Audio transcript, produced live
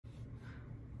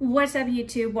What's up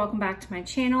YouTube? Welcome back to my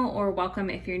channel, or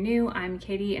welcome if you're new. I'm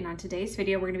Katie, and on today's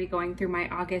video we're going to be going through my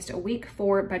August week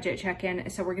 4 budget check-in.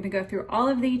 So we're going to go through all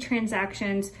of the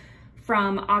transactions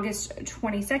from August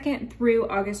 22nd through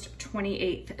August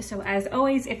 28th. So as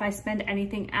always, if I spend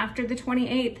anything after the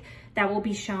 28th, that will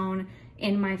be shown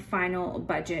in my final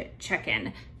budget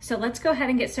check-in. So let's go ahead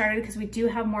and get started because we do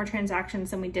have more transactions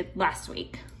than we did last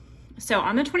week. So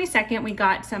on the 22nd, we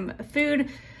got some food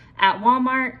at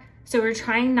Walmart. So we're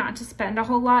trying not to spend a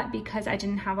whole lot because I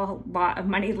didn't have a lot of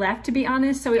money left, to be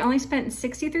honest. So we only spent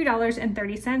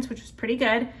 $63.30, which was pretty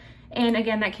good. And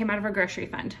again, that came out of our grocery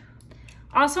fund.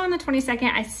 Also on the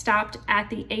 22nd, I stopped at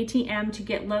the ATM to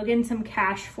get Logan some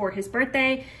cash for his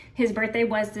birthday. His birthday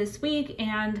was this week,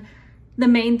 and the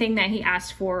main thing that he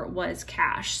asked for was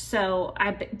cash. So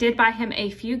I did buy him a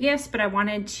few gifts, but I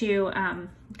wanted to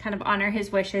kind of honor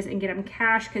his wishes and get him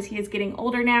cash because he is getting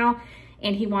older now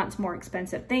and he wants more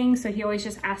expensive things. So he always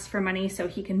just asks for money so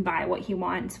he can buy what he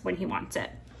wants when he wants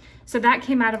it. So that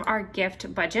came out of our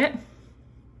gift budget.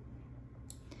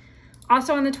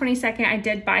 Also on the 22nd, I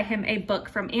did buy him a book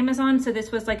from Amazon. So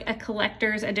this was like a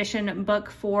collector's edition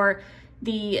book for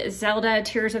the Zelda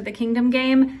Tears of the Kingdom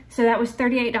game. So that was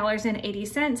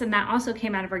 $38.80, and that also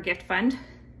came out of our gift fund.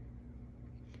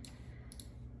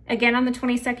 Again, on the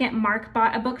 22nd, Mark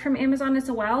bought a book from Amazon as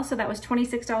well. So that was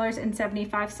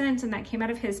 $26.75, and that came out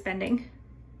of his spending.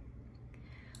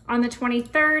 On the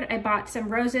 23rd, I bought some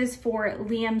roses for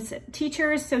Liam's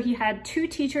teachers. So he had 2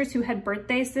 teachers who had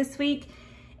birthdays this week.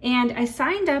 And I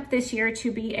signed up this year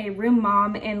to be a room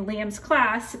mom in Liam's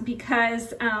class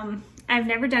because I've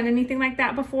never done anything like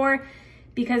that before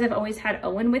because I've always had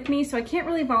Owen with me. So I can't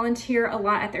really volunteer a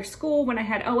lot at their school when I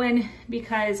had Owen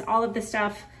because all of the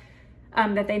stuff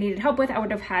that they needed help with, I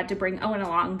would have had to bring Owen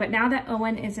along. But now that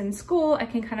Owen is in school, I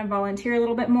can kind of volunteer a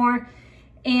little bit more.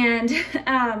 And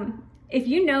if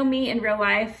you know me in real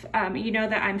life, you know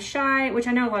that I'm shy, which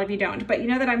I know a lot of you don't, but you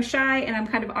know that I'm shy and I'm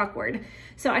kind of awkward.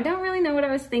 So I don't really know what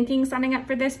I was thinking signing up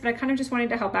for this, but I kind of just wanted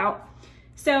to help out.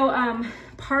 So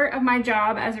part of my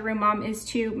job as a room mom is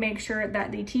to make sure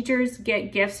that the teachers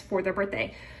get gifts for their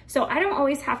birthday. So I don't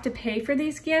always have to pay for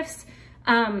these gifts.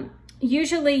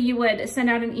 Usually you would send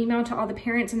out an email to all the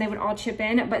parents and they would all chip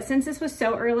in. But since this was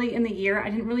so early in the year, I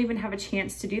didn't really even have a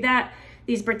chance to do that.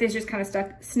 These birthdays just kind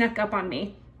of snuck up on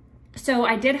me. So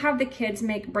I did have the kids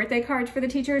make birthday cards for the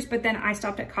teachers, but then I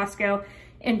stopped at Costco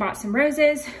and bought some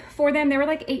roses for them. They were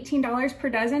like $18 per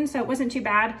dozen, so it wasn't too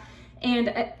bad.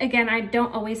 And again, I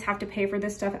don't always have to pay for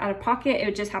this stuff out of pocket.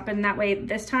 It just happened that way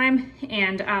this time,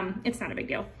 and it's not a big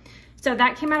deal. So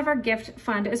that came out of our gift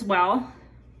fund as well.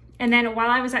 And then while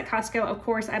I was at Costco, of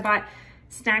course, I bought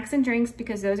snacks and drinks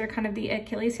because those are kind of the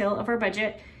Achilles heel of our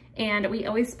budget. And we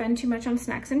always spend too much on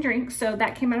snacks and drinks. So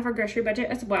that came out of our grocery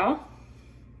budget as well.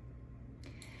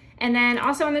 And then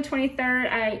also on the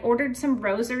 23rd, I ordered some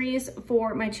rosaries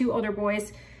for my 2 older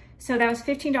boys. So that was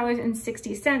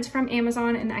 $15.60 from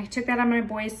Amazon, and I took that on my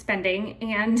boys' spending.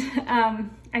 And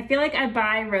I feel like I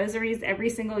buy rosaries every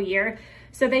single year.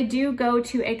 So they do go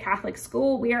to a Catholic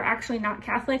school. We are actually not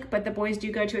Catholic, but the boys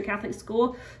do go to a Catholic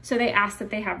school. So they ask that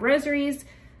they have rosaries.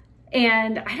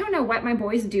 And I don't know what my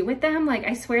boys do with them. Like,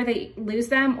 I swear they lose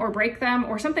them or break them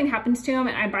or something happens to them,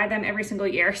 and I buy them every single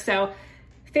year. So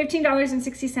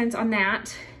 $15.60 on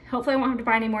that. Hopefully I won't have to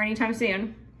buy any more anytime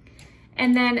soon.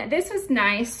 And then this was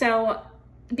nice. So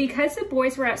because the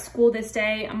boys were at school this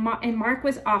day and Mark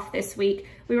was off this week,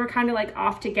 we were kind of like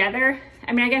off together.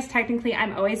 I mean, I guess technically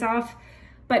I'm always off,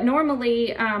 but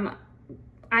normally I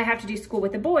have to do school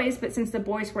with the boys. But since the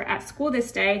boys were at school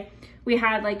this day, we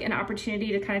had like an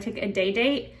opportunity to kind of take a day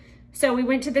date. So we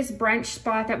went to this brunch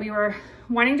spot that we were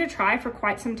wanting to try for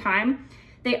quite some time.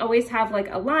 They always have like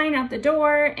a line out the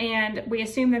door, and we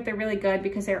assume that they're really good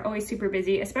because they're always super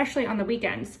busy, especially on the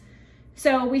weekends.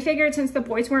 So we figured since the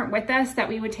boys weren't with us that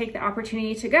we would take the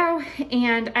opportunity to go.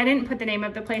 And I didn't put the name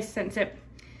of the place since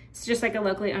it's just like a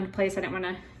locally owned place. I didn't want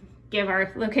to give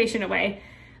our location away,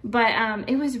 but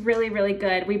it was really, really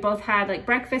good. We both had like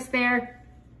breakfast there,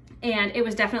 and it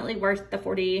was definitely worth the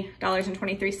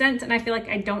 $40.23. And I feel like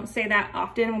I don't say that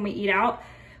often when we eat out.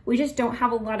 We just don't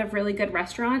have a lot of really good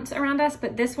restaurants around us,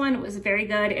 but this one was very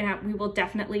good, and we will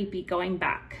definitely be going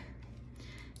back.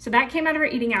 So that came out of our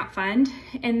eating out fund.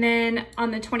 And then on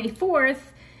the 24th,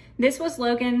 this was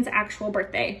Logan's actual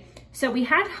birthday. So we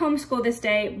had homeschool this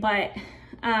day, but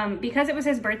because it was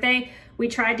his birthday, we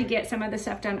tried to get some of the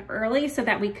stuff done early so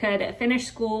that we could finish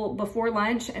school before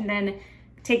lunch and then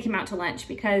take him out to lunch,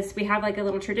 because we have like a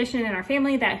little tradition in our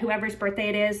family that whoever's birthday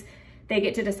it is, they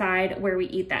get to decide where we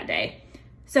eat that day.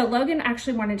 So Logan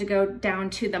actually wanted to go down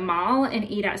to the mall and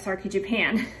eat at Sarku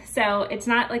Japan. So it's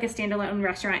not like a standalone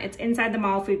restaurant, it's inside the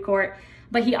mall food court,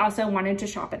 but he also wanted to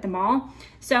shop at the mall.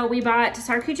 So we bought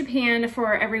Sarku Japan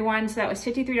for everyone, so that was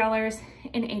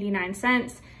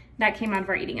 $53.89. That came out of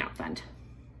our eating out fund.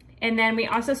 And then we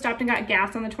also stopped and got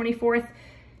gas on the 24th.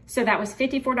 So that was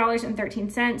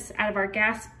 $54.13 out of our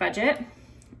gas budget.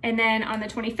 And then on the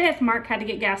 25th, Mark had to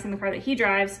get gas in the car that he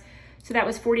drives. So that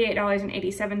was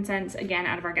 $48.87, again,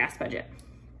 out of our gas budget.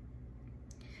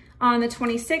 On the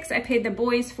 26th, I paid the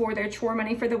boys for their chore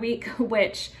money for the week,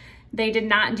 which they did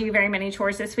not do very many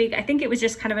chores this week. I think it was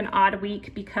just kind of an odd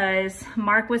week because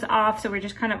Mark was off, so we're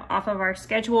just kind of off of our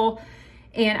schedule.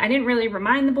 And I didn't really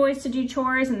remind the boys to do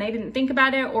chores and they didn't think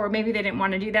about it, or maybe they didn't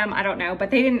want to do them, I don't know, but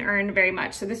they didn't earn very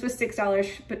much. So this was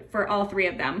 $6 for all 3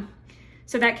 of them.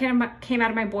 So that came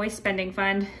out of my boys' spending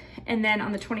fund. And then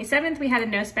on the 27th, we had a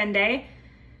no spend day.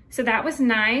 So that was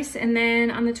nice. And then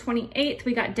on the 28th,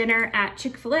 we got dinner at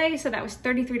Chick-fil-A. So that was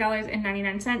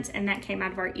 $33.99, and that came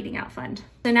out of our eating out fund.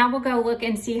 So now we'll go look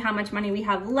and see how much money we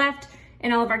have left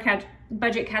in all of our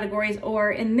budget categories,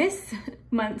 or in this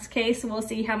month's case, we'll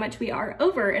see how much we are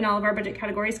over in all of our budget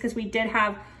categories because we did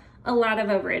have a lot of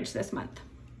overage this month.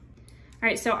 All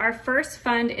right, so our first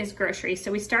fund is groceries.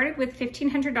 So we started with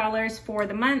 $1,500 for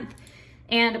the month,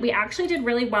 and we actually did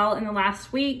really well in the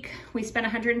last week. We spent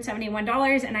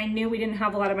 $171, and I knew we didn't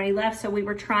have a lot of money left, so we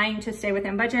were trying to stay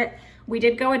within budget. We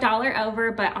did go $1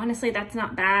 over, but honestly, that's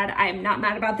not bad. I'm not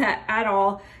mad about that at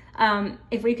all.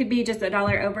 If we could be just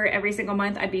 $1 over every single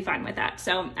month, I'd be fine with that.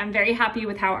 So I'm very happy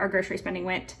with how our grocery spending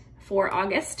went for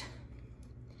August.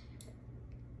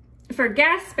 For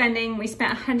gas spending, we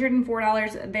spent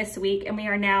 $104 this week, and we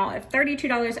are now at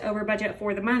 $32 over budget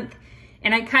for the month.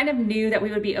 And I kind of knew that we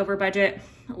would be over budget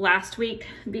last week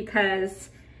because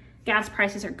gas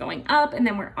prices are going up, and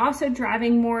then we're also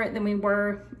driving more than we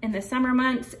were in the summer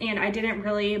months, and I didn't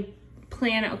really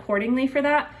plan accordingly for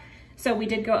that. So we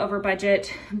did go over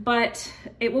budget, but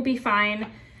it will be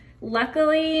fine.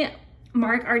 Luckily,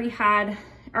 Mark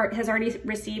has already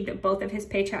received both of his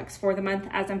paychecks for the month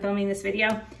as I'm filming this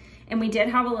video. And we did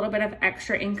have a little bit of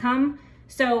extra income.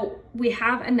 So we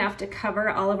have enough to cover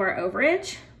all of our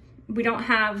overage. We don't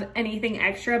have anything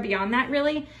extra beyond that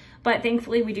really, but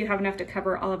thankfully we do have enough to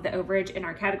cover all of the overage in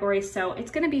our categories. So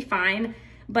it's gonna be fine,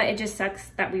 but it just sucks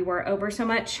that we were over so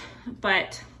much,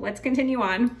 but let's continue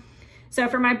on. So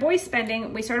for my boys'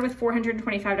 spending, we started with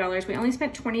 $425. We only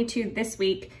spent $22 this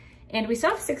week, and we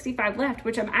still have $65 left,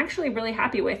 which I'm actually really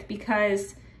happy with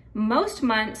because most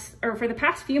months, or for the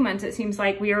past few months, it seems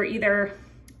like we are either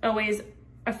always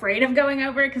afraid of going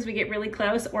over because we get really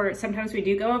close, or sometimes we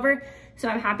do go over. So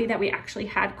I'm happy that we actually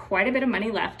had quite a bit of money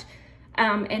left.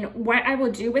 And what I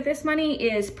will do with this money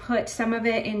is put some of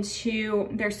it into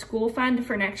their school fund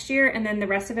for next year, and then the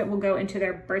rest of it will go into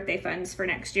their birthday funds for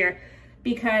next year,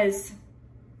 because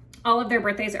all of their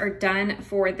birthdays are done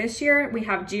for this year. We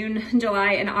have June,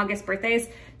 July, and August birthdays.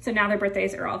 So now their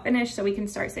birthdays are all finished, so we can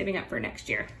start saving up for next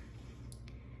year.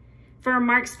 For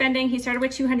Mark's spending, he started with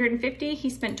 $250.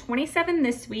 He spent $27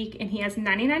 this week, and he has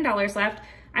 $99 left.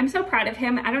 I'm so proud of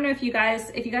him. I don't know if you guys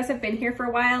have been here for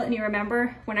a while and you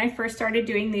remember when I first started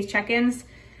doing these check-ins,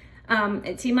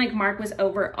 it seemed like Mark was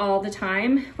over all the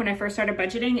time when I first started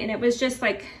budgeting, and it was just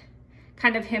like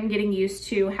kind of him getting used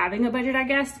to having a budget, I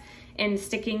guess, and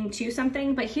sticking to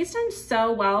something. But he's done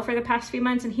so well for the past few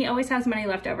months, and he always has money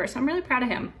left over, so I'm really proud of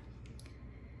him.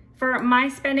 For my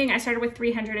spending, I started with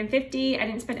 $350. I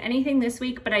didn't spend anything this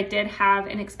week, but I did have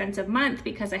an expensive month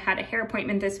because I had a hair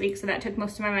appointment this week, so that took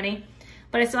most of my money.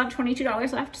 But I still have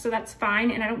 $22 left, so that's fine,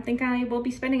 and I don't think I will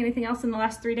be spending anything else in the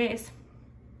last 3 days.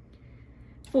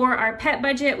 For our pet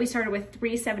budget, we started with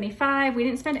 $375. We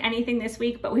didn't spend anything this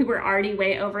week, but we were already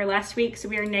way over last week, so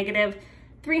we are negative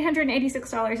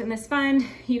 $386 in this fund.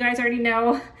 You guys already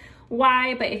know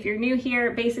why, but if you're new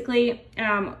here, basically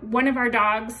one of our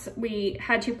dogs, we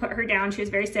had to put her down. She was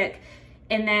very sick,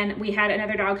 and then we had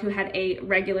another dog who had a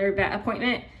regular vet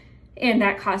appointment, and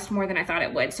that cost more than I thought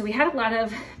it would. So we had a lot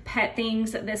of pet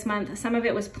things this month. Some of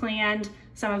it was planned,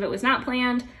 some of it was not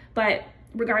planned, but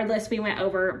regardless, we went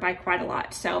over by quite a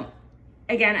lot. So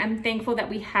again, I'm thankful that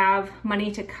we have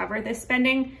money to cover this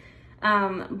spending,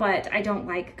 but I don't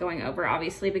like going over,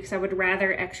 obviously, because I would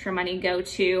rather extra money go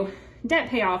to debt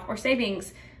payoff or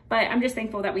savings, but I'm just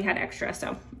thankful that we had extra.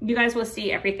 So you guys will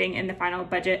see everything in the final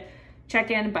budget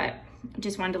check-in, but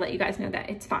just wanted to let you guys know that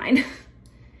it's fine.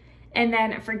 And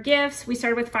then for gifts, we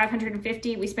started with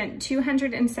 $550. We spent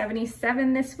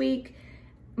 $277 this week.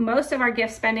 Most of our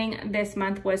gift spending this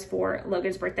month was for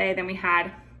Logan's birthday. Then we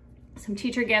had some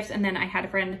teacher gifts, and then I had a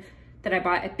friend that I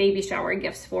bought a baby shower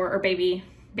gifts for, or baby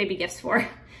gifts for.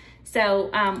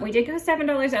 So we did go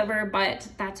 $7 over, but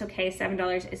that's okay.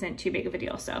 $7 isn't too big of a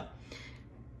deal, so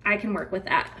I can work with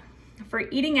that. For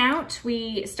eating out,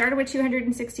 we started with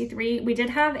 $263. We did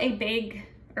have a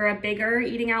bigger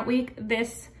eating out week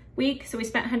this week, so we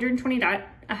spent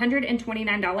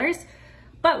 $129,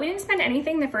 but we didn't spend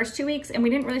anything the first 2 weeks, and we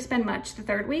didn't really spend much the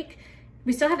third week.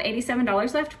 We still have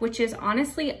 $87 left, which is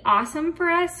honestly awesome for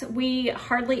us. We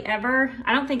hardly ever,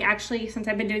 I don't think actually, since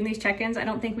I've been doing these check-ins, I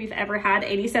don't think we've ever had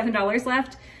 $87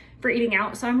 left for eating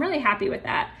out, so I'm really happy with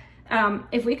that.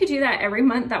 If we could do that every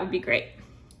month, that would be great.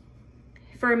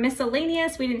 For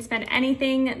miscellaneous, we didn't spend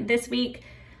anything this week.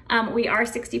 We are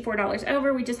 $64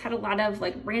 over. We just had a lot of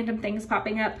like random things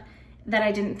popping up that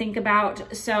I didn't think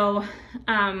about. So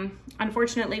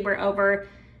unfortunately, we're over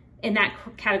in that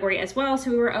category as well.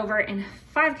 So we were over in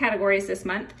 5 categories this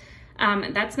month.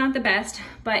 That's not the best,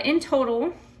 but in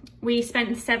total, we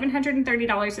spent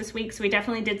 $730 this week. So we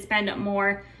definitely did spend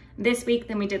more this week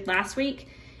than we did last week.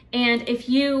 And if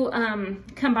you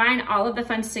combine all of the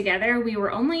funds together, we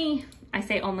were only, I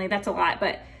say only, that's a lot,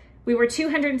 but we were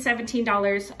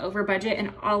 $217 over budget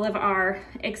in all of our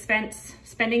expense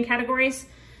spending categories.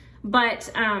 But,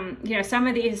 you know, some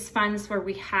of these funds where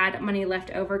we had money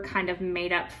left over kind of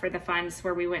made up for the funds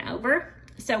where we went over.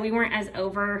 So we weren't as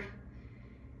over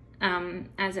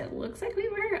as it looks like we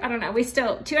were. I don't know. We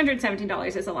still,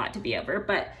 $217 is a lot to be over,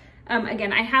 but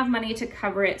again, I have money to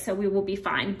cover it, so we will be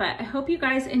fine. But I hope you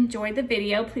guys enjoyed the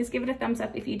video. Please give it a thumbs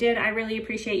up if you did. I really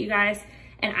appreciate you guys,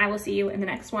 and I will see you in the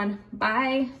next one.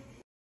 Bye.